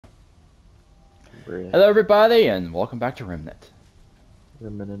Hello everybody and welcome back to Remnant.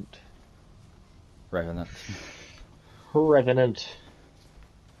 Remnant. Revenant. Revenant.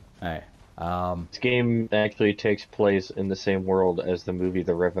 Hey, This game actually takes place in the same world as the movie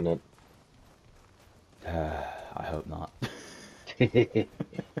The Revenant. I hope not.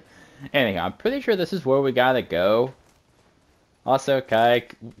 Anyhow, I'm pretty sure this is where we gotta go. Also, Kai,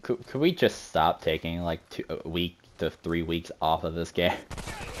 could we just stop taking like a week to 3 weeks off of this game?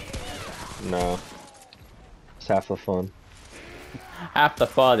 No. It's half the fun. Half the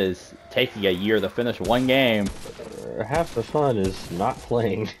fun is taking a year to finish one game. Half the fun is not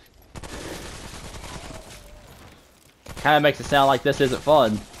playing. Kinda makes it sound like this isn't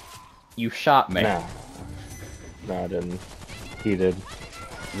fun. You shot me. Nah. No, I didn't. He did.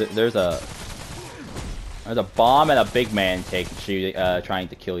 There's a bomb and a big man trying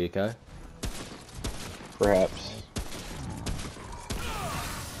to kill you, Kai. Perhaps.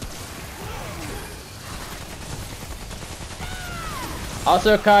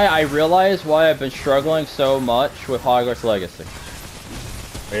 Also, Kai, I realize why I've been struggling so much with Hogwarts Legacy.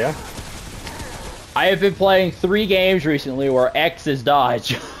 Oh, yeah? I have been playing 3 games recently where X is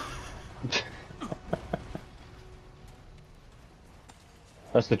dodge.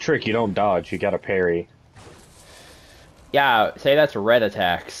 That's the trick, you don't dodge, you gotta parry. Yeah, say that's red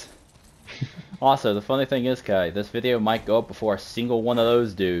attacks. Also, the funny thing is, Kai, this video might go up before a single one of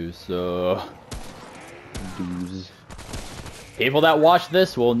those dues, so... Dues. People that watch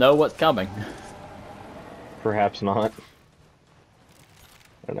this will know what's coming. Perhaps not.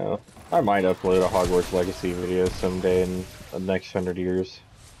 I don't know. I might upload a Hogwarts Legacy video someday in the next 100 years.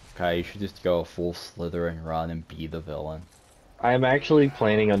 Kai, you should just go full Slytherin run and be the villain. I'm actually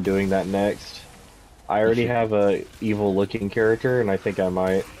planning on doing that next. I already have a evil-looking character, and I think I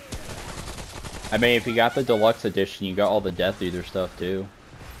might. I mean, if you got the deluxe edition, you got all the Death Eater stuff too.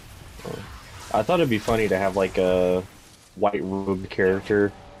 I thought it'd be funny to have like a white robed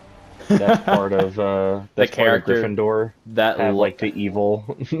character that's part of that's part of Gryffindor. That have like the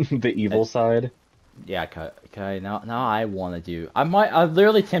evil, the evil side. Yeah, okay. Now I want to do. I'm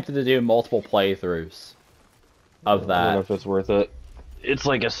literally tempted to do multiple playthroughs of that. I don't know if it's worth it. It's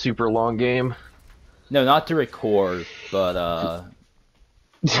like a super long game. No, not to record, but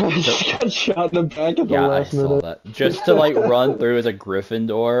Just got shot in the back at the last minute. I saw that. Just to like run through as a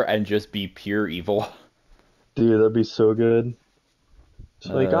Gryffindor and just be pure evil. Dude, that'd be so good. It's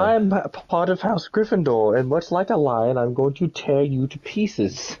like, I'm part of House Gryffindor, and much like a lion, I'm going to tear you to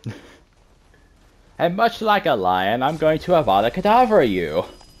pieces. And much like a lion, I'm going to Avada Kedavra you.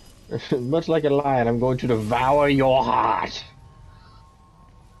 Much like a lion, I'm going to devour your heart.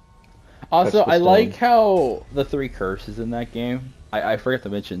 Also, I like how the 3 curses in that game. I forgot to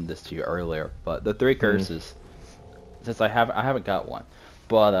mention this to you earlier, but the 3 curses. Since I haven't got one,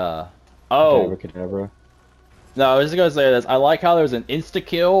 but oh. Kedavra. No, I was just gonna say this. I like how there's an insta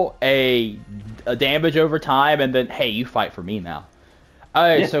kill, a damage over time, and then hey, you fight for me now.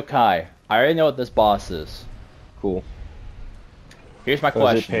 Alright, so Kai, I already know what this boss is. Cool. Here's my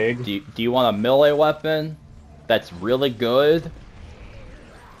question: Do you want a melee weapon that's really good,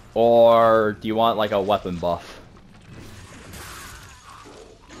 or do you want like a weapon buff?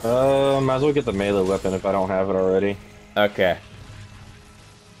 Might as well get the melee weapon if I don't have it already. Okay.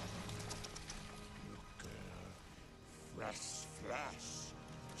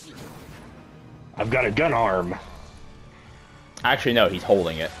 I've got a gun arm. Actually, no, he's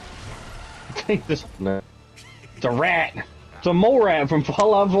holding it. No. It's a rat. It's a mole rat from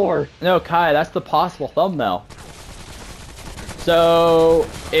Fallout 4. No, Kai, that's the possible thumbnail. So,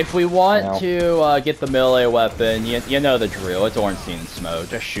 if we want to get the melee weapon, you know the drill. It's Ornstein and Smoke.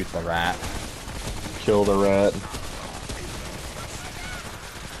 Just shoot the rat. Kill the rat.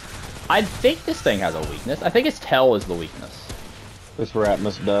 I think this thing has a weakness. I think its tail is the weakness. This rat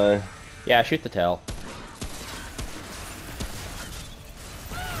must die. Yeah, shoot the tail.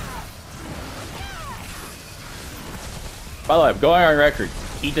 By the way, I'm going on record.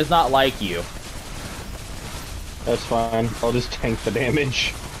 He does not like you. That's fine. I'll just tank the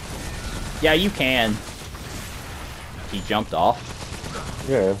damage. Yeah, you can. He jumped off.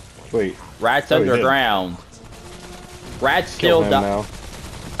 Yeah. Wait. Rat's underground. Rat's still down.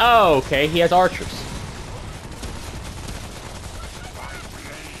 Oh, okay. He has archers.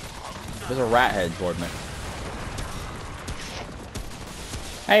 There's a rat head toward me.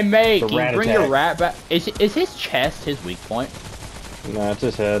 Hey, mate, can you bring your rat back? Is his chest his weak point? Nah, it's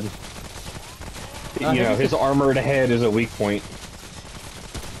his head. You know, his armored head is a weak point.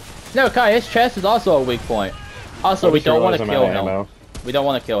 No, Kai, his chest is also a weak point. Also, we don't want to kill him. We don't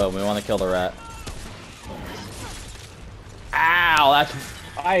want to kill him. We want to kill the rat. Ow, that's...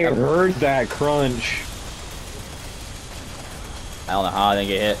 I heard that crunch. I don't know how I didn't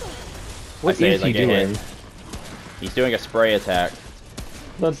get hit. What is he doing? He's doing a spray attack.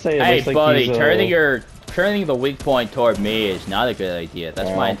 Let's say it hey, looks like buddy, he's, turning the weak point toward me is not a good idea.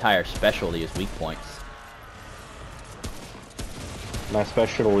 That's my entire specialty is weak points. My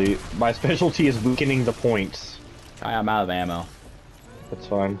specialty is weakening the points. I'm out of ammo. That's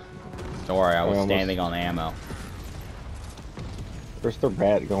fine. Don't worry, I was standing on ammo. Where's the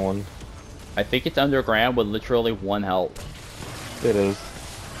rat going? I think it's underground with literally 1 health. It is.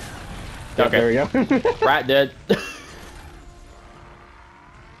 Okay. Yeah, there we go. Rat dead.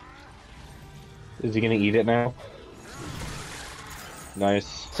 Is he gonna eat it now?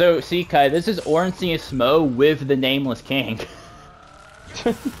 Nice. So, see, Kai, this is Ornstein Smo with the Nameless King.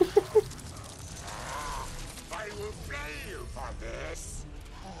 I will pay you for this.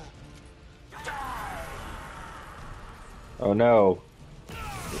 Oh no.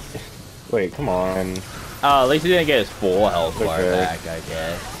 Wait, come on. Oh, at least he didn't get his full health bar back, I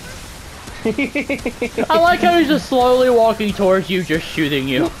guess. I like how he's just slowly walking towards you, just shooting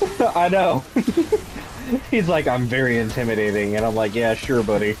you. I know. He's like, I'm very intimidating, and I'm like, yeah, sure,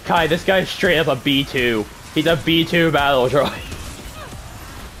 buddy. Kai, this guy's straight up a B2. He's a B2 battle droid.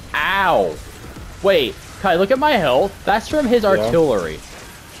 Ow! Wait, Kai, look at my health. That's from his artillery.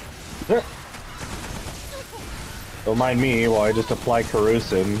 Don't mind me while I just apply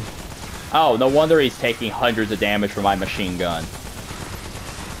corrosive. Oh, no wonder he's taking hundreds of damage from my machine gun.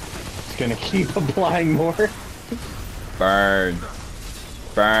 It's gonna keep applying more. Burn.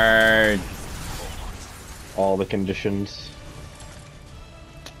 Burn. All the conditions.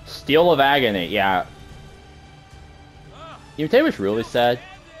 Steel of Agony, yeah. You know what's really sad?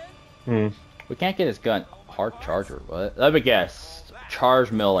 We can't get his gun hard charger, but let me guess.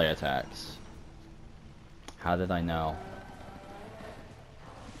 Charge melee attacks. How did I know?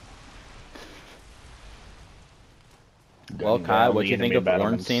 Well, Kai, what do you think of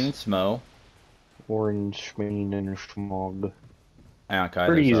Ornstein and Smo? Orange, Main, and Schmog. Hang on, Kai.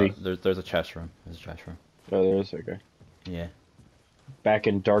 Pretty easy. There's a chest room. There's a chest room. Oh, there is? Okay. Yeah. Back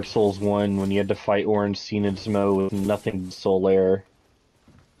in Dark Souls 1, when you had to fight Ornstein and Smo with nothing but Solaire.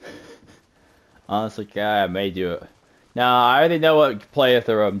 Honestly, Kai, I may do it. Now, I already know what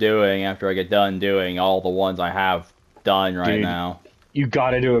playthrough I'm doing after I get done doing all the ones I have done right now. You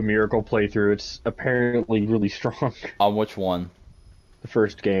gotta do a miracle playthrough. It's apparently really strong. On which one? The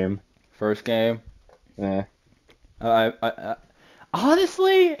first game. First game? Yeah.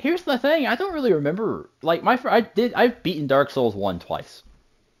 Honestly, here's the thing. I don't really remember. Like I've beaten Dark Souls 1 twice.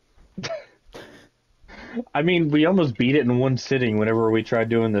 I mean, we almost beat it in one sitting whenever we tried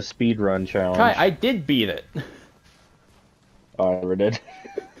doing the speedrun challenge. Kai, I did beat it. Oh, I never did.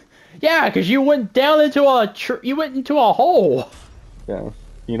 Yeah, because you went down into a hole. Yeah.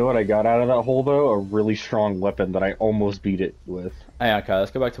 You know what I got out of that hole, though? A really strong weapon that I almost beat it with. Hey, okay,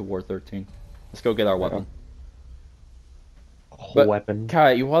 let's go back to War 13. Let's go get our weapon. Weapon.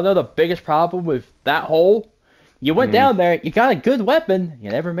 Kai, you want to know the biggest problem with that hole? You went down there, you got a good weapon, you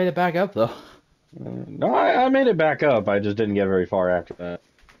never made it back up, though. No, I made it back up. I just didn't get very far after that.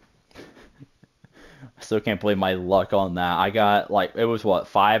 I still can't believe my luck on that. I got, like, it was, what,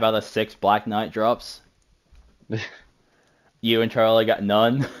 5 out of 6 Black Knight drops? You and Charlie got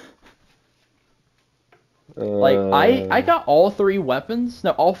none? Like, I got all 3 weapons,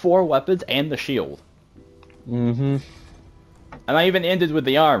 no, all 4 weapons and the shield. Mm-hmm. And I even ended with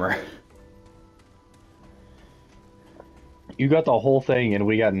the armor. You got the whole thing and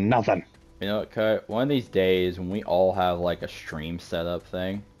we got nothing. You know what, Kurt? One of these days when we all have like a stream setup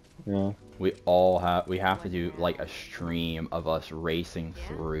thing, yeah, we have to do like a stream of us racing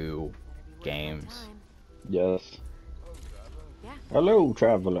through games. Yes. Hello,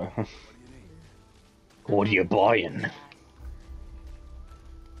 traveler. What are you buying?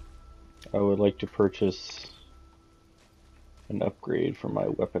 I would like to purchase an upgrade for my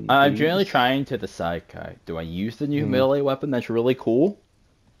weapon. I'm generally trying to decide, Kai, do I use the new melee weapon that's really cool?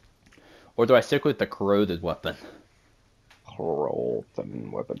 Or do I stick with the corroded weapon?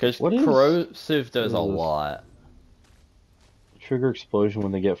 Corroded weapon. Because corrosive does a lot. Trigger explosion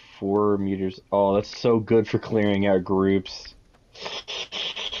when they get 4 meters. Oh, that's so good for clearing out groups.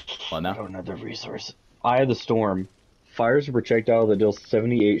 What now? Oh, another resource. Eye of the Storm. Fires a projectile that deals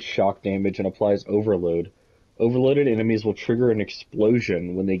 78 shock damage and applies overload. Overloaded enemies will trigger an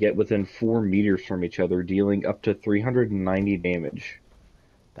explosion when they get within 4 meters from each other, dealing up to 390 damage.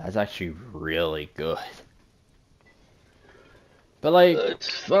 That's actually really good. But like,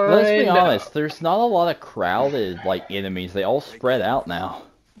 let's be honest, there's not a lot of crowded like enemies. They all spread out now.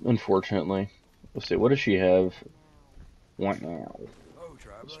 Unfortunately. Let's see, what does she have? What now?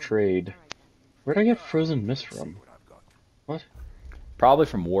 Let's trade. Where'd I get frozen mist from? What? Probably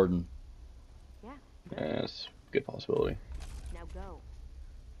from Warden. Yeah. That's a good possibility. Now go.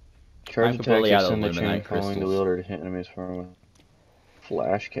 Charge I'm attacks completely out of extend the chain Luminite following the crystals. wielder to hit enemies from a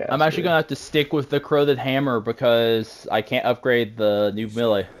flash caster. I'm actually gonna have to stick with the Corroded Hammer because I can't upgrade the new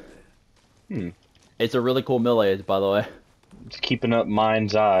melee. It's a really cool melee, by the way. It's keeping up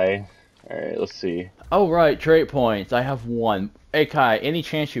Mind's Eye. Alright, let's see. Oh right, trait points. I have one. Hey Kai, any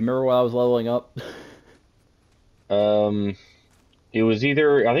chance you remember what I was leveling up? It was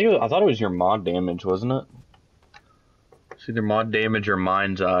either I thought it was your mod damage, wasn't it? It's either mod damage or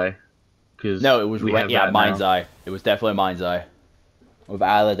Mind's Eye. Cause No, it was Mind's now. Eye. It was definitely Mind's Eye,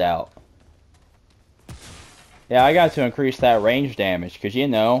 without a doubt. Yeah, I got to increase that range damage because you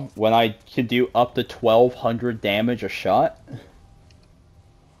know when I could do up to 1,200 damage a shot,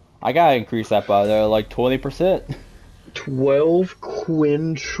 I gotta increase that by like 20%. 12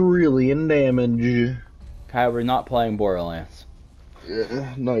 quintillion damage. Kai, we're not playing Borderlands.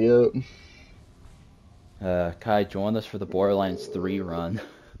 Yeah, not yet. Kai, join us for the Borderlands 3 run.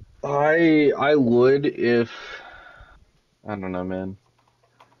 I would if I don't know, man.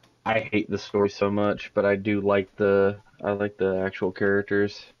 I hate the story so much, but I like the actual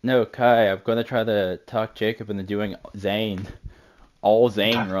characters. No, Kai, I'm gonna try to talk Jacob into doing Zane. All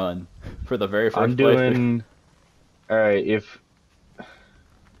Zane run for the very 1st I'm doing. Alright, if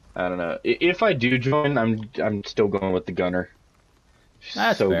I don't know. If I do join, I'm still going with the gunner. She's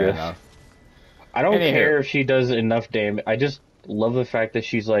That's so fair good. enough. I don't Anywho. care if she does enough damage. I just love the fact that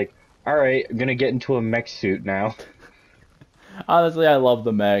she's like, alright, I'm gonna get into a mech suit now. Honestly, I love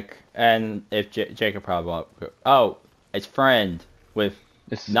the mech, and if Jacob probably oh, it's friend with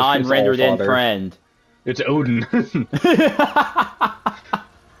It's non-rendered in Allfather. friend. It's Odin.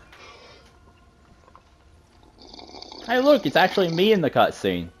 Hey, look, it's actually me in the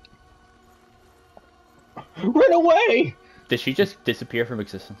cutscene. Run away! Did she just disappear from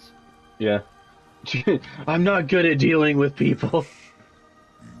existence? Yeah. I'm not good at dealing with people.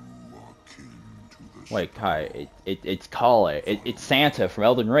 Wait, Kai, it's Kale. It's Santa from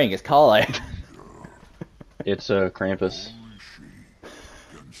Elden Ring. It's Kale. It's Krampus.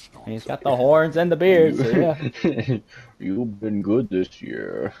 He's got the horns and the beard, so yeah. You've been good this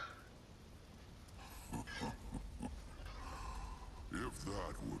year.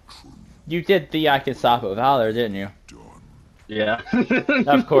 You did the I Can Stop It with Valor, didn't you? Yeah.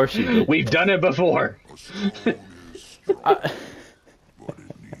 Of course you did. We've done it before.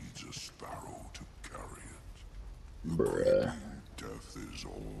 Bruh.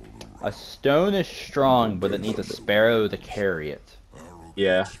 A stone is strong, but it needs a sparrow to carry it.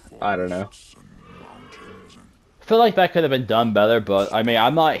 Yeah, I don't know. I feel like that could have been done better, but I mean,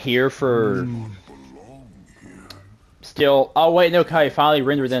 I'm not here for. Still. Oh wait, no, Kai finally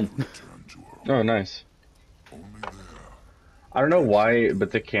rendered in. Oh, nice. I don't know why,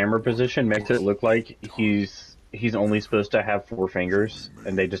 but the camera position makes it look like he's only supposed to have 4 fingers,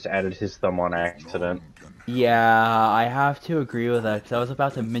 and they just added his thumb on accident. Yeah, I have to agree with that because I was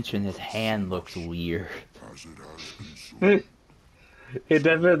about to mention his hand looks weird. It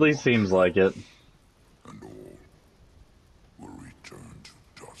definitely seems like it.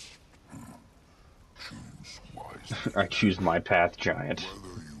 I choose my path, giant.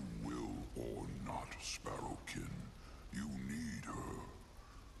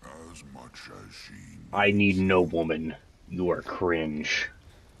 I need no woman. You are cringe.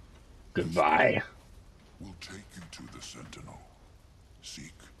 Goodbye. We'll take you to the Sentinel.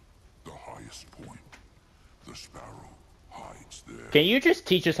 Seek the highest point. The Sparrow hides there. Can you just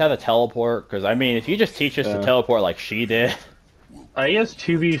teach us how to teleport? Because I mean, if you just teach us to teleport like she did. I guess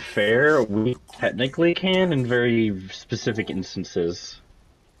to be fair, we technically can in very specific instances.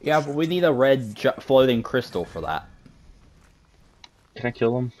 Yeah, but we need a red floating crystal for that. Can I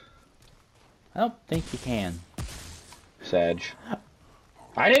kill him? I don't think you can. Sag.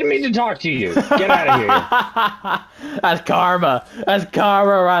 I didn't mean to talk to you. Get out of here. That's karma. That's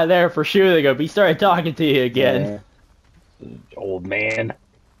karma right there for shooting him. He started talking to you again. Old man.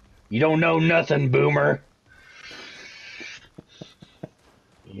 You don't know nothing, boomer.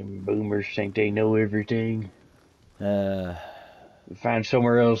 You boomers think they know everything. Find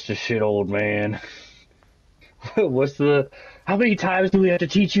somewhere else to shit, old man. How many times do we have to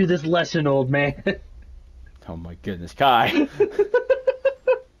teach you this lesson, old man? Oh my goodness, Kai.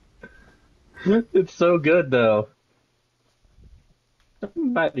 It's so good, though.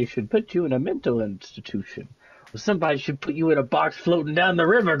 Somebody should put you in a mental institution. Or somebody should put you in a box floating down the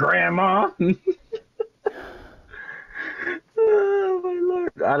river, Grandma. Oh, my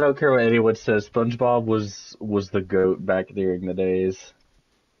Lord. I don't care what anyone says. SpongeBob was the GOAT back during the days.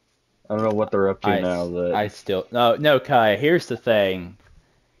 I don't know what they're up to now. I still no Kai. Here's the thing.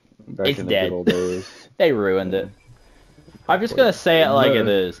 Back It's in the good dead. old days. They ruined Yeah. it. I'm just gonna say it like it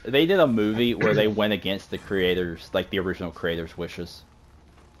No. is. They did a movie where they went against the creators, like the original creators' wishes,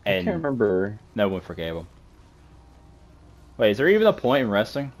 I can't and remember. no one forgave them. Wait, is there even a point in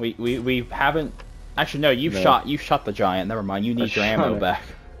wrestling? We haven't. Actually, no. No. You shot the giant. Never mind. You need your shot ammo it. back.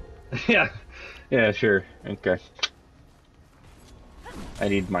 Yeah. Yeah, sure. Okay. I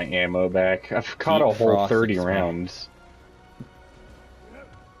need my ammo back. I've caught Deep a whole Frost 30 Express. rounds.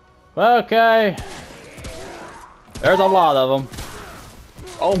 Okay. There's a lot of them.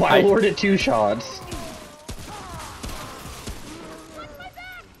 Oh my lord, at 2 shots.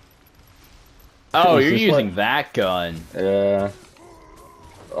 Oh, Is you're this using what- that gun. Yeah.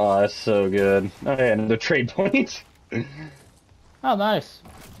 Oh, that's so good. Oh, yeah, another trade point. Oh, nice.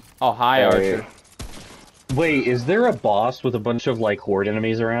 Oh, hi, Hey. Archer. Wait, is there a boss with a bunch of, like, horde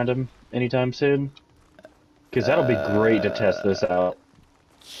enemies around him anytime soon? Because that'll be great to test this out.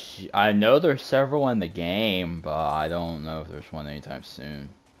 I know there's several in the game, but I don't know if there's one anytime soon.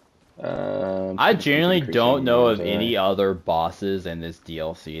 I genuinely don't know of any other bosses in this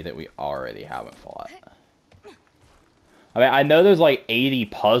DLC that we already haven't fought. I mean, I know there's like 80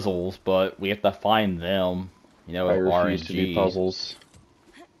 puzzles, but we have to find them. You know, I with refuse to do RNG. puzzles.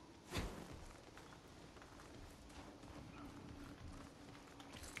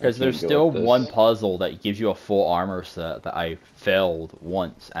 Because there's can't go still with this. one puzzle that gives you a full armor set that I failed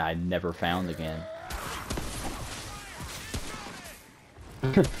once and I never found again.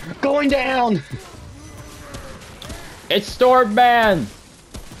 Going down! It's Storm Man!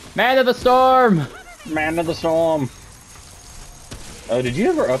 Man of the Storm! Man of the Storm! Oh, did you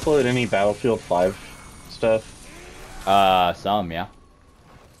ever upload any Battlefield 5 stuff? Some, yeah.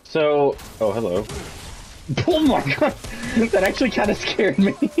 So, oh, hello. Oh my god! That actually kind of scared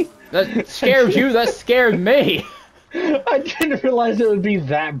me. That scared you, that scared me! I didn't realize it would be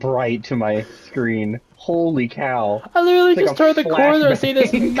that bright to my screen. Holy cow. I literally It's like just a turned the corner and see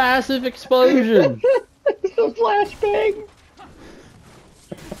this flashbang. massive explosion! It's a flashbang!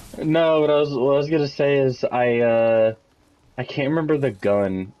 No, what I was gonna say is I can't remember the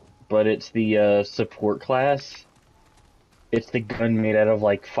gun, but it's the support class. It's the gun made out of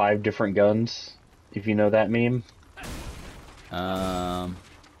like 5 different guns, if you know that meme.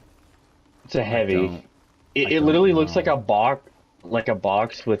 It's a heavy. It literally looks like a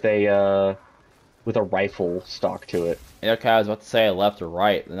box with a rifle stock to it. Okay, I was about to say left or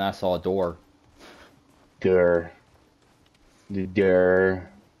right, then I saw a door. Grr. Grr.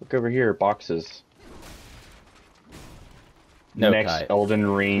 Look over here, boxes. No, Next Kai. Elden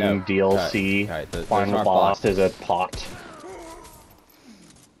Ring No, DLC. Kai, those Final aren't boss boxes. is a pot.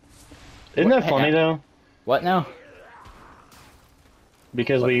 Isn't that funny though? What now?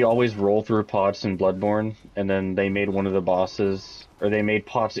 Because we always roll through pots in Bloodborne, and then they made one of the bosses, or they made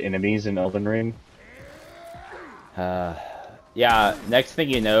pots enemies in Elden Ring. Yeah, next thing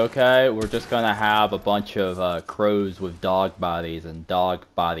you know, Kai, we're just gonna have a bunch of crows with dog bodies and dog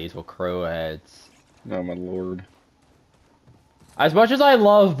bodies with crow heads. Oh my lord. As much as I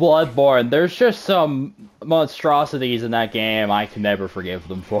love Bloodborne, there's just some monstrosities in that game I can never forgive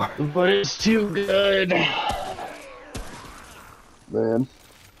them for. But it's too good. Man.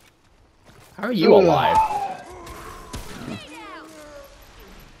 How are you alive?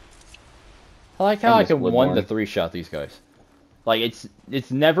 I like how I miss can 1 to Bloodborne. 3 shot these guys. Like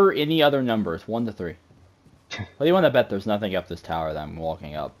it's never any other number. It's 1 to 3. What do you want to bet there's nothing up this tower that I'm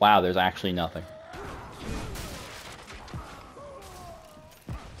walking up? Wow, there's actually nothing.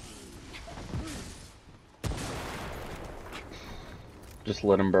 Just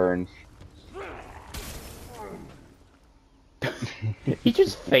let him burn. He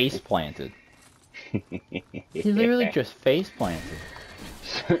just face planted. He literally just face planted.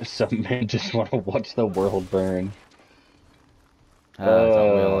 Some men just want to watch the world burn.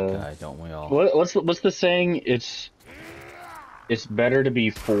 Don't we all, Kai? Don't we all? What's the saying? It's better to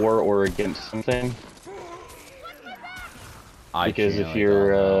be for or against something. Because if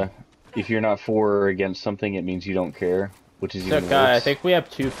you're not for or against something, it means you don't care, which is So, even Kai, I worse. think we have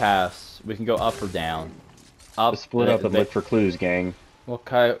 2 paths. We can go up or down. Up. Let's split up and look for clues, gang. Well,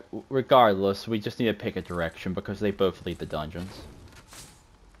 Kai, regardless, we just need to pick a direction because they both lead the dungeons.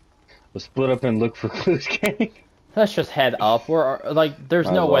 Let's split up and look for clues, gang. Let's just head up. There's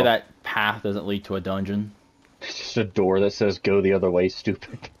Might no as way well. that path doesn't lead to a dungeon. It's just a door that says "Go the other way,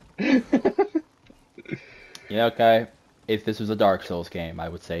 stupid." You know, Kai, if this was a Dark Souls game, I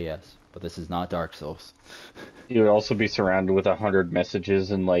would say yes. But this is not Dark Souls. You would also be surrounded with 100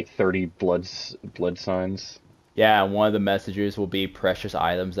 messages and like 30 blood signs. Yeah, one of the messages will be precious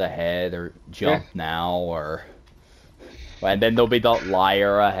items ahead, or jump now, or... And then there'll be the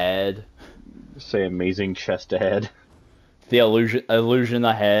liar ahead. Say amazing chest ahead. The illusion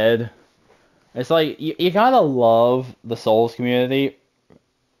ahead. It's like, you gotta love the Souls community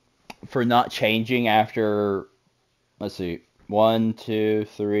for not changing after, let's see, 1, 2,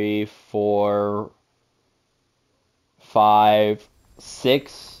 3, 4, 5,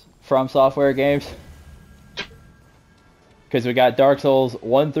 6 From Software games. Because we got Dark Souls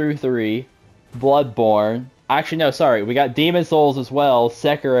 1 through 3, Bloodborne. Actually, no, sorry. We got Demon Souls as well,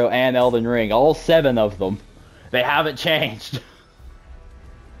 Sekiro, and Elden Ring. All 7 of them. They haven't changed.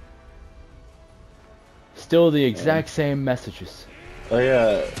 Still the exact same messages. Oh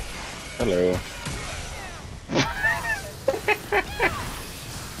yeah. Hello.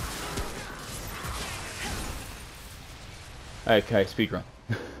 Okay, speedrun.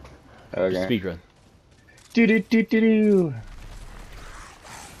 Okay. Speedrun. Do do do do do.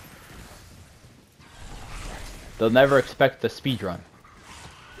 They'll never expect the speedrun.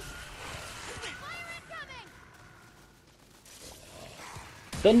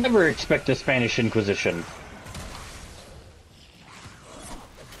 They'll never expect a Spanish Inquisition.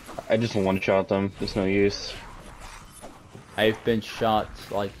 I just one-shot them. There's no use. I've been shot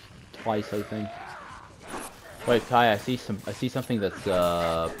like twice, I think. Wait, Kai, I see something that's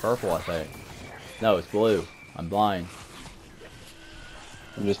purple, I think. No, it's blue. I'm blind.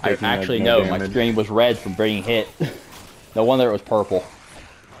 I'm just actually no, my screen was red from being hit. No wonder it was purple.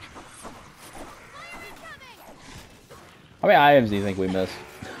 How many items do you think we missed?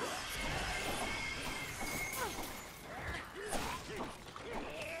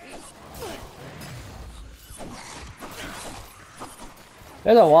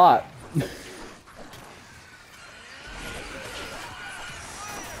 There's a lot.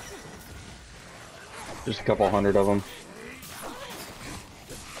 Just a couple hundred of them.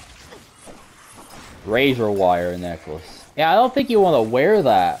 Razor wire necklace. Yeah, I don't think you want to wear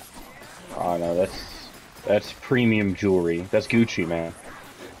that. Oh no, that's premium jewelry. That's Gucci, man.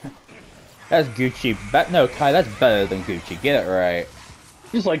 That's Gucci. No, Kai, that's better than Gucci. Get it right.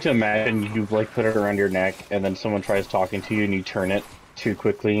 Just like to imagine you like put it around your neck, and then someone tries talking to you, and you turn it too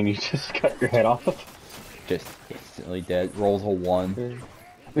quickly, and you just cut your head off. Just instantly dead. Rolls a 1.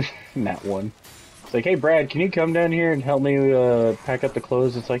 Not 1. It's like, hey Brad, can you come down here and help me pack up the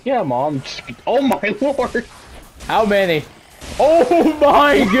clothes? It's like, yeah, Mom. Oh my lord! How many? Oh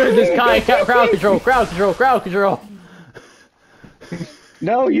my goodness, Kai! Crowd control! Crowd control! Crowd control!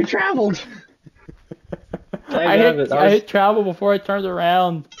 No, you traveled. I hit travel before I turned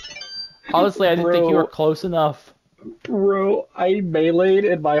around. Honestly, I didn't think you were close enough. Bro, I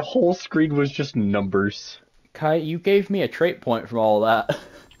meleeed and my whole screen was just numbers. Kai, you gave me a trait point from all that.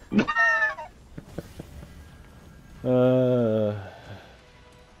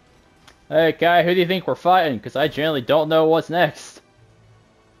 Hey, Kai, who do you think we're fighting? Because I generally don't know what's next.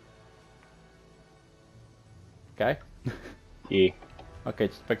 Okay. Yeah. Okay,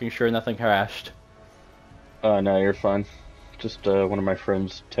 just making sure nothing crashed. No, you're fine. Just one of my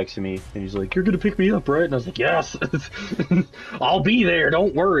friends texted me, and he's like, "You're gonna pick me up, right?" And I was like, "Yes, I'll be there.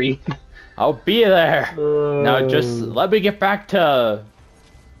 Don't worry." I'll be there. Now, just let me get back to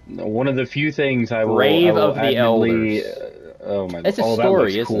one of the few things I will. Grave of the Elders. Oh my! It's a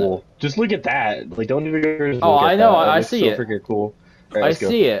story, that isn't it? Just look at that. Like, don't even. Oh, I know. That. I see it. Freaking cool. Right, I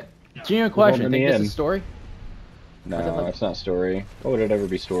see it. Genuine question. Think this is a story? No, it's not story. Why would it ever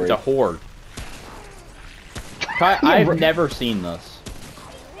be story? It's a horde. I've never seen this.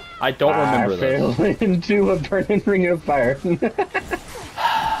 I don't remember this. I fell into a burning ring of fire.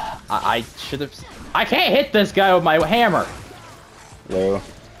 I should have. I can't hit this guy with my hammer. Hello.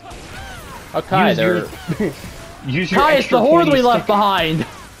 Okay, there. Use your Kai, it's the horde we left behind.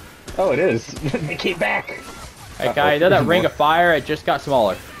 Oh, it is. They came back. Hey, Kai, you know that ring of fire? It just got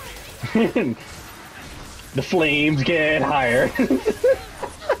smaller. The flames get higher.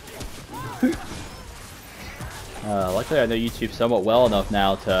 Luckily, I know YouTube somewhat well enough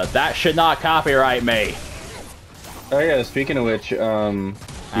now to. That should not copyright me. Oh yeah. Speaking of which,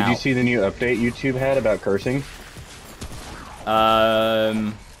 did you see the new update YouTube had about cursing?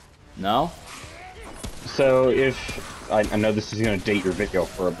 No. So if I know this is gonna date your video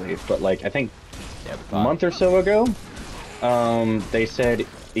horribly, but like I think a month or so ago, they said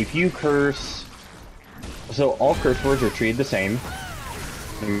if you curse, so all curse words are treated the same,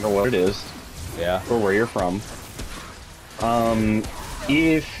 no matter what it is, or where you're from.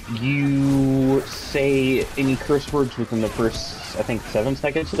 If you say any curse words within the first, I think, 7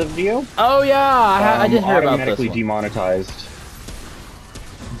 seconds of the video, oh yeah, I did hear about this one. Automatically demonetized.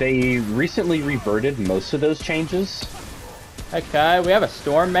 They recently reverted most of those changes. Okay, we have a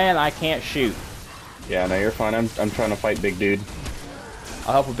storm man I can't shoot. Yeah, no, you're fine. I'm trying to fight big dude.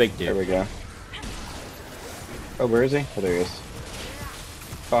 I'll help with big dude. There we go. Oh, where is he? Oh, there he is.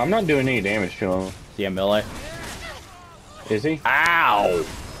 Oh, I'm not doing any damage to him. Is he a melee? Is he? Ow!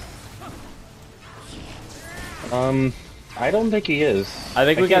 I don't think he is. I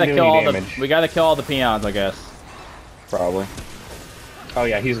think we gotta kill all the peons, I guess. Probably. Oh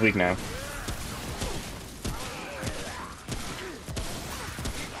yeah, he's weak now.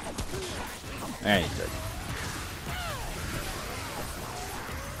 And he's dead.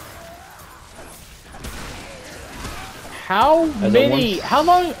 How many? How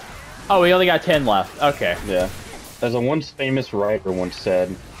long? Oh, we only got 10 left. Okay. Yeah. As a once famous writer once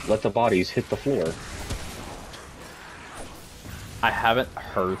said, "Let the bodies hit the floor." I haven't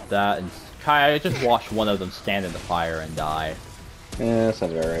heard that, and Kai, I just watched one of them stand in the fire and die. Yeah, that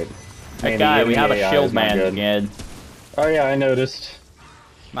sounds alright. Hey, Guy, we have a shield man again. Oh yeah, I noticed.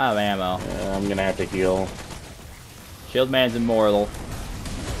 I'm out of ammo. Yeah, I'm gonna have to heal. Shield man's immortal.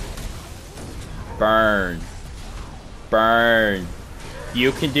 Burn. Burn.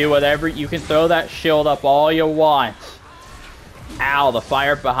 You can do whatever, you can throw that shield up all you want. Ow, the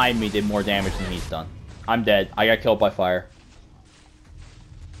fire behind me did more damage than he's done. I'm dead. I got killed by fire.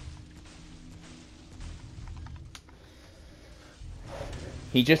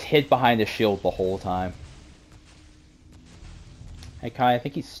 He just hid behind the shield the whole time. Hey Kai, I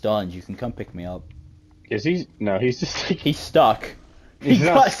think he's stunned. You can come pick me up. Is he? No, he's just like... He's stuck. He's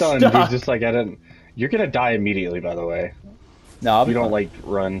not stunned. He's just like, I didn't... You're gonna die immediately, by the way. No, I'll be don't, fine. like,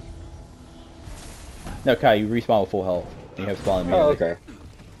 run. No, Kai, you respawn with full health. You have spawn immediately. Oh, okay.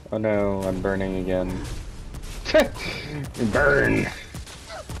 Oh no, I'm burning again. Burn!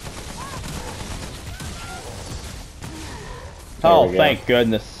 Oh, thank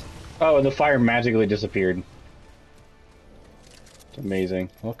goodness. Oh, and the fire magically disappeared. It's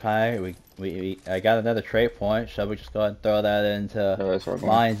amazing. Okay, I got another trait point. Shall we just go ahead and throw that into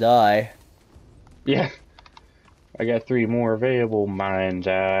Mind's Eye? Yeah. I got 3 more available Mind's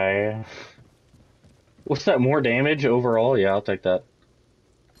Eye. What's that, more damage overall? Yeah, I'll take that.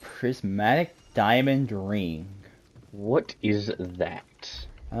 Prismatic Diamond Ring. What is that?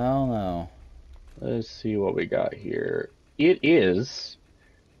 I don't know. Let's see what we got here. It is...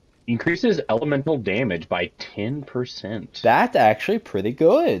 increases elemental damage by 10%. That's actually pretty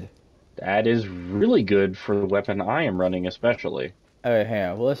good. That is really good for the weapon I am running, especially. Okay,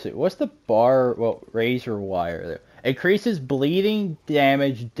 hang on. Well, let's see. What's the bar? Well, razor wire there. Increases bleeding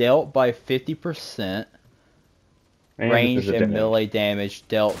damage dealt by 50%. Ranged and melee damage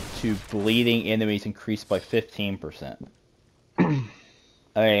dealt to bleeding enemies increased by 15%.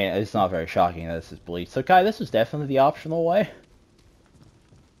 I mean, it's not very shocking that this is bleed. So, Kai, this is definitely the optional way.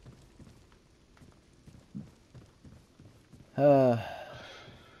 I'm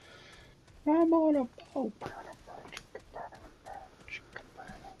on a boat.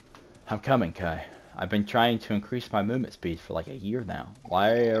 I'm coming, Kai. I've been trying to increase my movement speed for like a year now.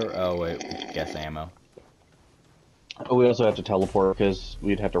 Oh wait, guess ammo. Oh, we also have to teleport because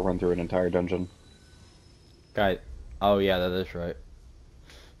we'd have to run through an entire dungeon. Kai, oh yeah, that is right.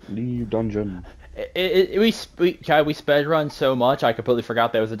 Leave dungeon. We sped run so much I completely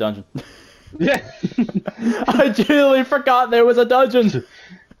forgot there was a dungeon. Yeah. I genuinely forgot there was a dungeon.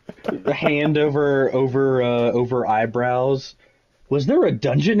 Hand over eyebrows. Was there a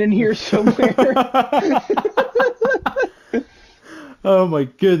dungeon in here somewhere? Oh my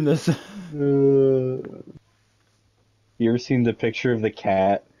goodness. You ever seen the picture of the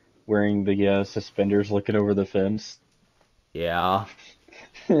cat wearing the suspenders looking over the fence? Yeah.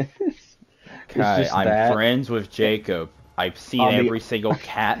 Kai, I'm friends with Jacob. I've seen every single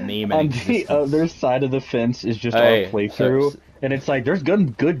cat meme in existence. On the other side of the fence is just our playthrough, and it's like, there's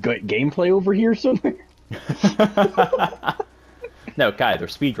good gameplay over here somewhere. No, Kai, they're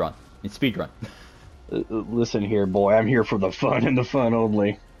speedrun. It's speedrun. Listen here, boy, I'm here for the fun and the fun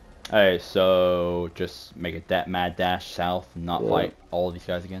only. Hey, so just make a mad dash south and not fight all of these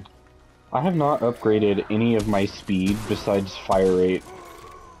guys again? I have not upgraded any of my speed besides fire rate.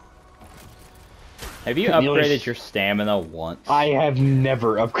 Have you upgraded your stamina once? I have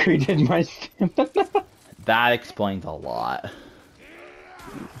never upgraded my stamina. That explains a lot.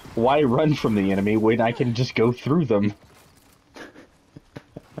 Why run from the enemy when I can just go through them?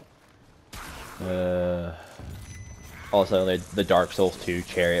 Also, the Dark Souls 2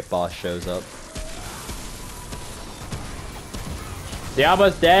 chariot boss shows up.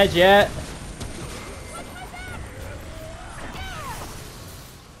 Diablo's dead yet?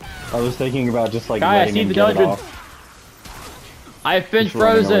 I was thinking about just like Guy, letting him get it off. I've been Just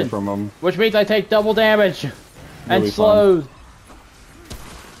running away frozen, from him. which means I take double damage and be slowed.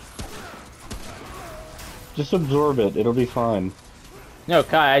 Just absorb it. It'll be fine. No,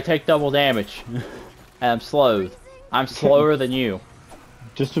 Kai, I take double damage. And I'm slowed. I'm slower than you.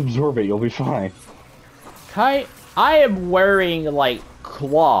 Just absorb it. You'll be fine. Kai, I am wearing, like,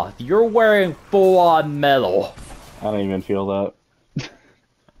 cloth. You're wearing full-on metal. I don't even feel that.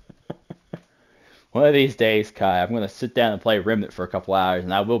 One of these days, Kai, I'm going to sit down and play Remnant for a couple hours,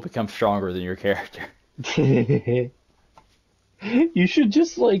 and I will become stronger than your character. You should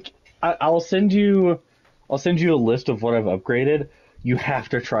just, like... I'll send you a list of what I've upgraded. You have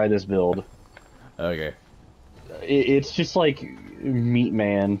to try this build. Okay. It's just like Meat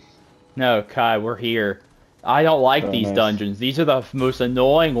Man. No, Kai, we're here. I don't like these nice. dungeons. These are the most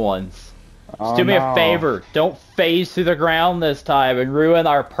annoying ones. Just Oh, do me a no. favor. Don't phase through the ground this time and ruin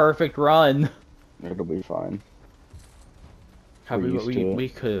our perfect run. It'll be fine. Kai, We're used to it. we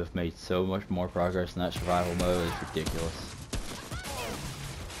could have made so much more progress in that survival mode. It's ridiculous.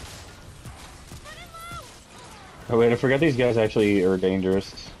 Oh wait, I forgot these guys actually are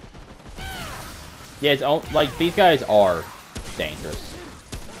dangerous. Yeah, like, these guys are dangerous.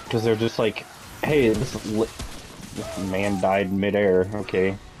 Because they're just like, hey, this man died midair.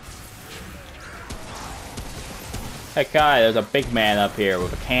 Okay. Hey, Kai, there's a big man up here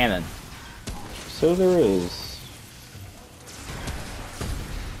with a cannon. So there is.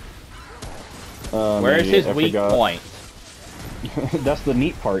 Where's his weak point? That's the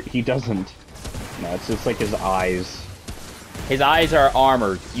neat part. He doesn't. No, it's just like his eyes. His eyes are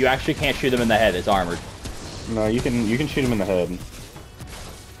armored. You actually can't shoot him in the head. It's armored. No, you can shoot him in the head.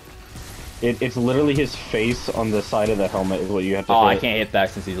 It's literally his face on the side of the helmet is what you have to hit. I can't hit that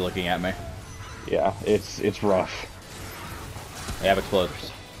since he's looking at me. Yeah, it's rough. They have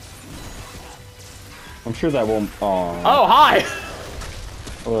exploders. I'm sure that won't. Oh, hi!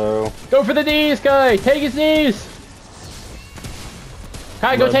 Hello. Go for the knees, Kai! Take his knees!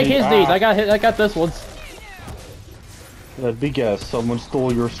 Kai, go take his knees. I got this one. That big ass, someone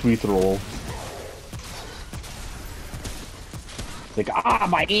stole your sweet roll. It's like,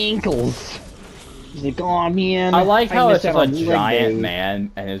 my ankles! He's like, oh man. I like how it's missed just out a on leg giant day."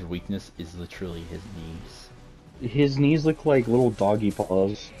 man, and his weakness is literally his knees. His knees look like little doggy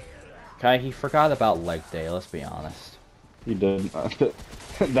paws. Kai, he forgot about leg day, let's be honest. He did.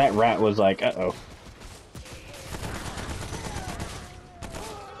 That rat was like, uh-oh.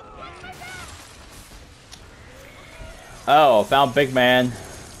 Oh, found big man.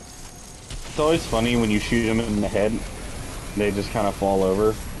 It's always funny when you shoot them in the head, they just kind of fall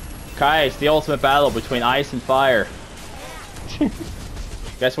over. Kai, it's the ultimate battle between ice and fire.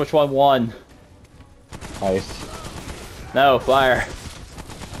 Guess which one won? Ice. No, fire.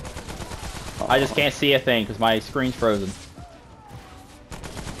 I just can't see a thing because my screen's frozen.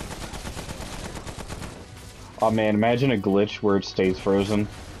 Oh man, imagine a glitch where it stays frozen.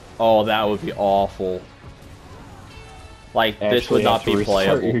 Oh, that would be awful. Like, this would not be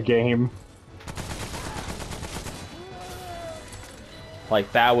playable. Your game.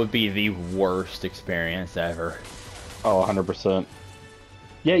 Like, that would be the worst experience ever. Oh, 100%.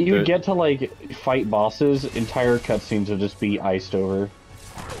 Yeah, you would get to, like, fight bosses, entire cutscenes would just be iced over.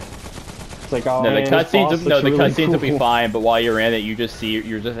 It's like, oh no, man, the cutscenes, the cutscenes will be fine, but while you're in it, you're just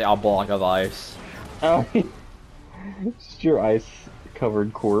a block of ice. Oh, just your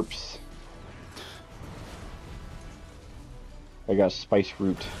ice-covered corpse. I got spice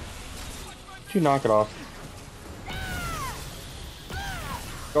root. Did you knock it off?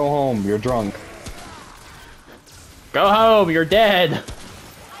 Go home, you're drunk. Go home, you're dead!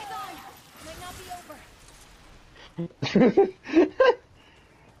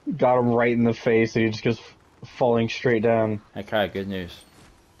 Got him right in the face and he just goes falling straight down. Okay, good news.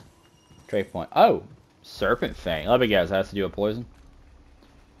 Trade point. Oh! Serpent Fang. Let me guess, that has to do with poison?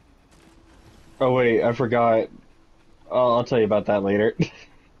 Oh wait, I forgot. Oh, I'll tell you about that later.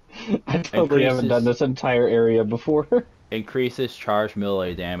 I totally haven't done this entire area before. Increases charge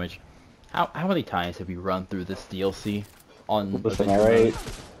melee damage. How many times have you run through this DLC on Listen, alright?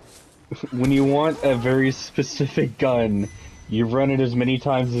 When you want a very specific gun, you run it as many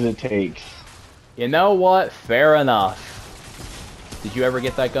times as it takes. You know what? Fair enough. Did you ever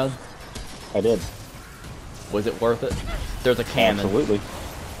get that gun? I did. Was it worth it? There's a cannon. Absolutely.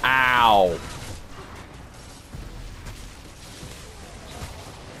 Ow!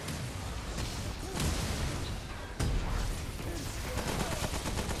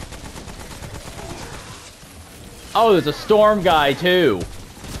 Oh, there's a storm guy too.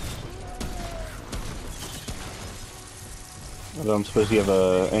 I don't suppose you have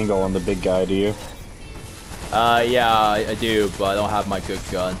an angle on the big guy, do you? Yeah, I do, but I don't have my good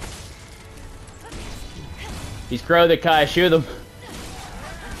gun. He's corroded, Kai, shoot him.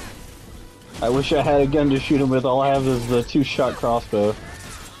 I wish I had a gun to shoot him with. All I have is the 2-shot crossbow.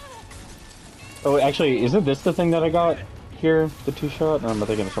 Oh, actually, isn't this the thing that I got here? The 2-shot? Or am I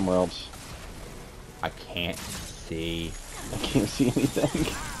thinking of somewhere else? I can't see. I can't see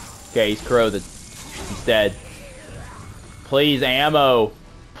anything. Okay, he's corroded. He's dead. Please, ammo.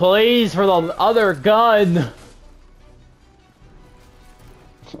 Please, for the other gun.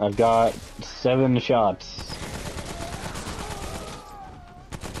 I've got 7 shots.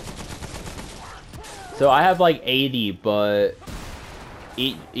 So I have like 80, but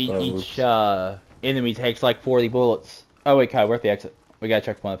each enemy takes like 40 bullets. Oh wait, Kai, we're at the exit. We gotta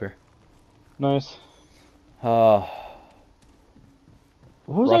check one up here. Nice. What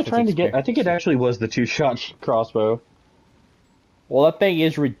was I trying to get? I think it actually was the 2-shot crossbow. Well, that thing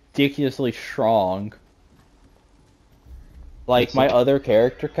is ridiculously strong. Like my other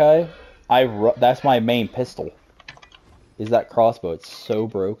character, Kai, that's my main pistol. Is that crossbow? It's so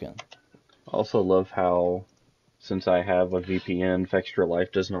broken. I also love how, since I have a VPN, Extra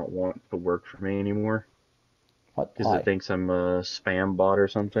Life does not want to work for me anymore. What? Because it thinks I'm a spam bot or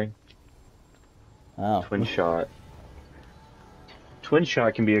something. Oh. Twin shot. Twin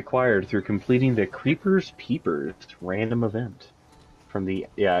shot can be acquired through completing the Creepers Peepers random event. From the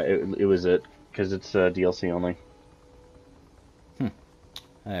it was it because it's DLC only.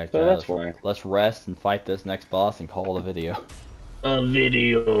 Okay, so that's why. Let's rest and fight this next boss and call it a video. A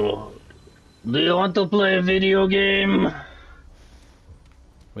video. Do you want to play a video game?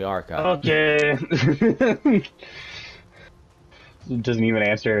 We are, Kai. Okay. Doesn't even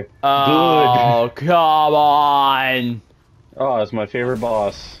answer. Oh, good. Come on! Oh, it's my favorite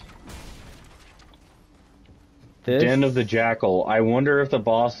boss. Den of the Jackal. I wonder if the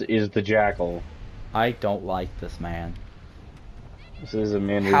boss is the Jackal. I don't like this man. This is a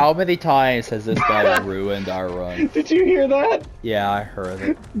man. How many times has this guy ruined our run? Did you hear that? Yeah, I heard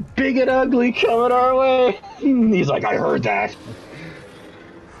it. Big and ugly coming our way. He's like, I heard that.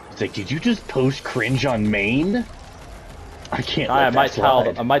 It's like, did you just post cringe on Maine? I can't. I might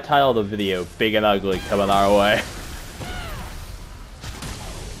title the video "Big and Ugly Coming Our Way."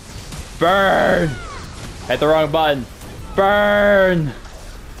 Burn! Hit the wrong button. Burn!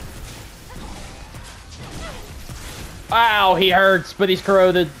 Ow, he hurts, but he's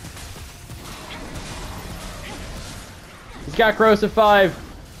corroded. He's got corrosive 5.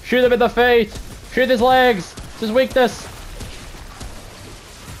 Shoot him in the face. Shoot his legs. It's his weakness.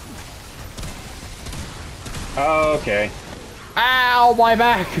 Oh, okay. Ow, my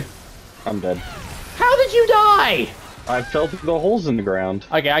back. I'm dead. How did you die? I fell through the holes in the ground.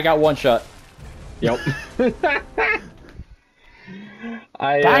 Okay, I got 1 shot. Yep.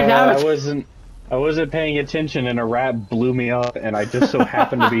 I wasn't paying attention and a rat blew me up and I just so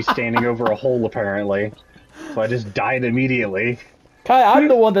happened to be standing over a hole apparently. So I just died immediately. Kai, I'm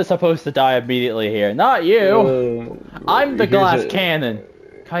the one that's supposed to die immediately here, not you. I'm the glass cannon.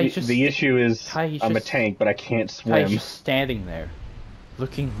 Kai, the issue is I'm a tank, but I can't swim. Kai's just standing there,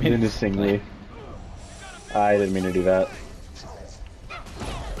 looking menacingly. I didn't mean to do that.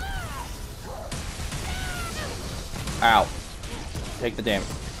 Ow. Take the damage.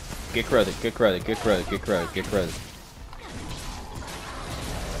 Get corroded, get corroded, get corroded, get corroded, get corroded.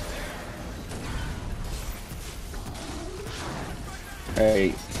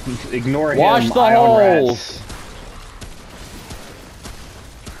 Hey, ignore him. Wash the holes!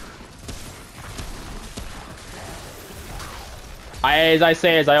 As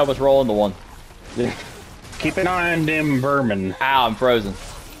I almost roll into one. Keep an eye on them vermin. Ow, I'm frozen.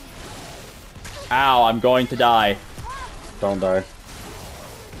 Ow, I'm going to die. Don't die.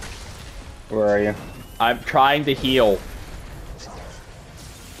 Where are you? I'm trying to heal.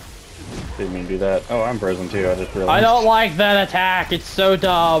 Didn't mean to do that. Oh, I'm frozen too, I just realized. I don't like that attack, it's so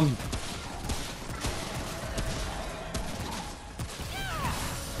dumb.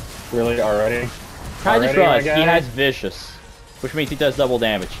 Really? Already? I just realized he has vicious, which means he does double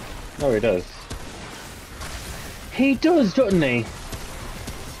damage. Oh, he does. He does, doesn't he?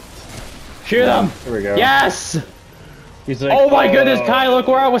 Shoot him! There we go. Yes! He's like, oh my goodness, Kai, look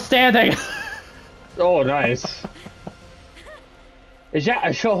where I was standing! Oh, nice. Is that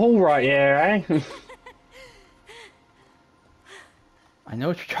a shot hole right here, eh? I know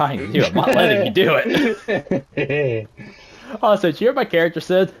what you're trying to do, I'm not letting you do it. Also, did you hear what my character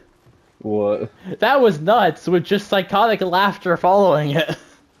said? What? That was nuts, with just psychotic laughter following it.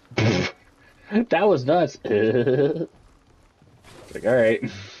 That was nuts. Like,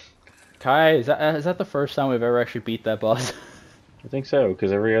 alright. Kai, is that the first time we've ever actually beat that boss? I think so,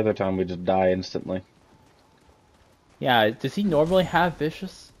 because every other time we just die instantly. Yeah, does he normally have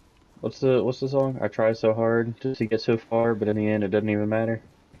vicious? What's the song? I try so hard just to get so far, but in the end it doesn't even matter.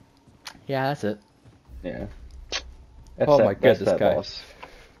 Yeah, that's it. Yeah. My goodness, that's that guy. boss.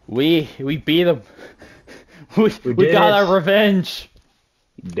 We beat him. we did got it. our revenge.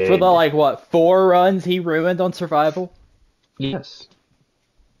 Dead. For the like what 4 runs he ruined on survival. Yes.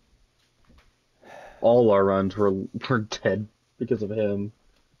 All our runs were dead because of him.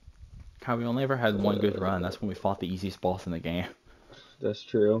 God, we only ever had one good run. That's when we fought the easiest boss in the game. That's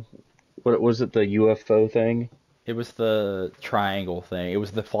true. What was it? The UFO thing? It was the triangle thing. It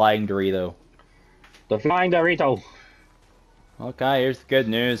was the flying Dorito. The flying Dorito. Okay, here's the good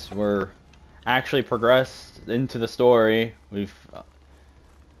news. We're actually progressed into the story. We've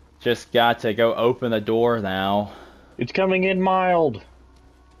just got to go open the door now. It's coming in mild.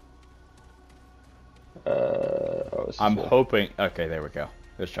 I'm hoping. Okay, there we go.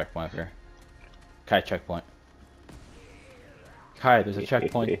 There's a checkpoint up here. Okay, checkpoint. Kai, there's a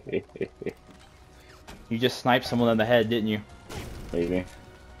checkpoint. You just sniped someone in the head, didn't you? Maybe.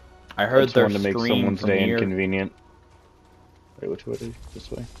 I heard their to make scream someone's from day here. inconvenient. Wait, which way? This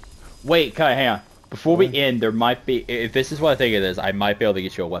way. Wait, Kai, hang on. Before we end, there might be. If this is what I think it is, I might be able to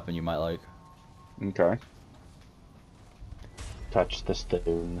get you a weapon you might like. Okay. Touch the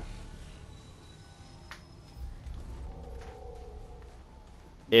stone.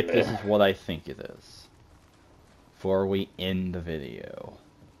 If this is what I think it is. Before we end the video.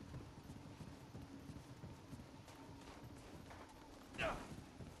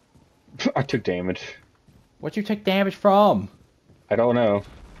 I took damage. What'd you take damage from? I don't know.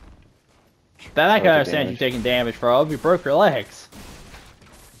 That I can understand you taking damage from. You broke your legs.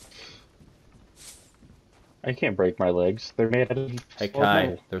 I can't break my legs. They're made out of... Hey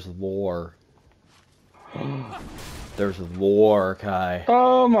Kai, there's lore. There's lore, Kai.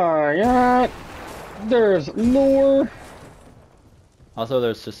 Oh my god! There's lore! Also,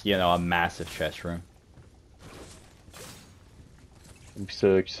 there's just, you know, a massive chest room. I'm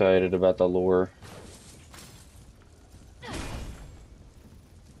so excited about the lore.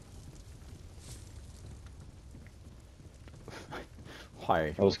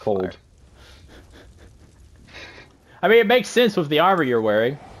 Why? I was cold. I mean, it makes sense with the armor you're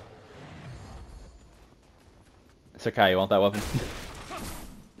wearing. It's okay, you want that weapon?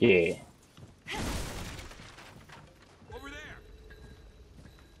 Yeah. Over there.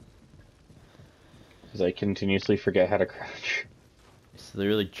 Because I continuously forget how to crouch. It's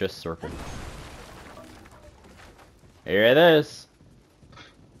literally just circle. Here it is.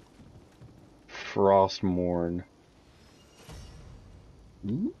 Frostmourne.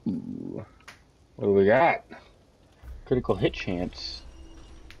 Ooh. What do we got? Critical hit chance.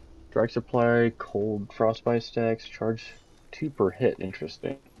 Drag supply, cold frostbite stacks, charge 2 per hit.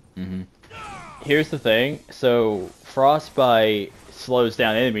 Interesting. Here's the thing. So, frostbite slows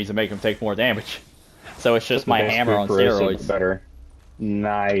down enemies and make them take more damage. So it's just my hammer on steroids. Better.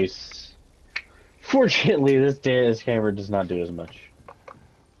 Nice. Fortunately, this hammer does not do as much.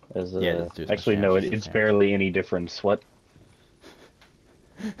 As, yeah, actually, no, it's barely any difference. What?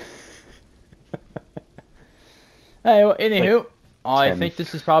 Hey, well, anywho, I think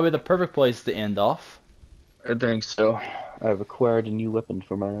this is probably the perfect place to end off. I think so. I've acquired a new weapon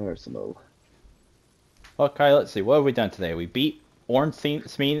for my arsenal. Okay, let's see. What have we done today? We beat Ornstein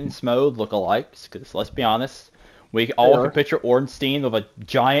and Smode lookalikes, because let's be honest, we all can picture Ornstein with a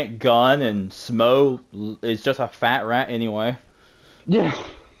giant gun, and Smode is just a fat rat anyway. Yeah.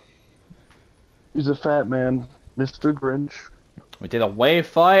 He's a fat man, Mr. Grinch. We did a wave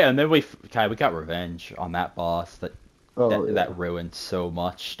fight, and then we got revenge on that boss that ruined so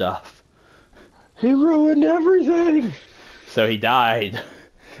much stuff. He ruined everything! So he died.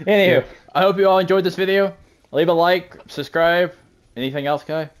 Anywho, I hope you all enjoyed this video. Leave a like, subscribe. Anything else,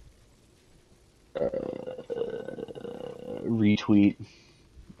 Kai? Retweet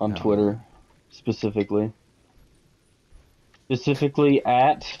on Twitter, specifically. Specifically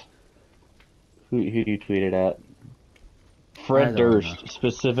at... Who do you tweet it at? Fred Durst.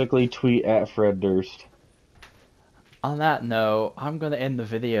 Specifically tweet at Fred Durst. On that note, I'm going to end the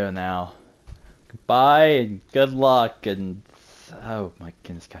video now. Goodbye and good luck and... Oh my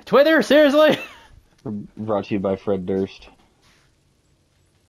goodness, Kai. Twitter, seriously? Brought to you by Fred Durst.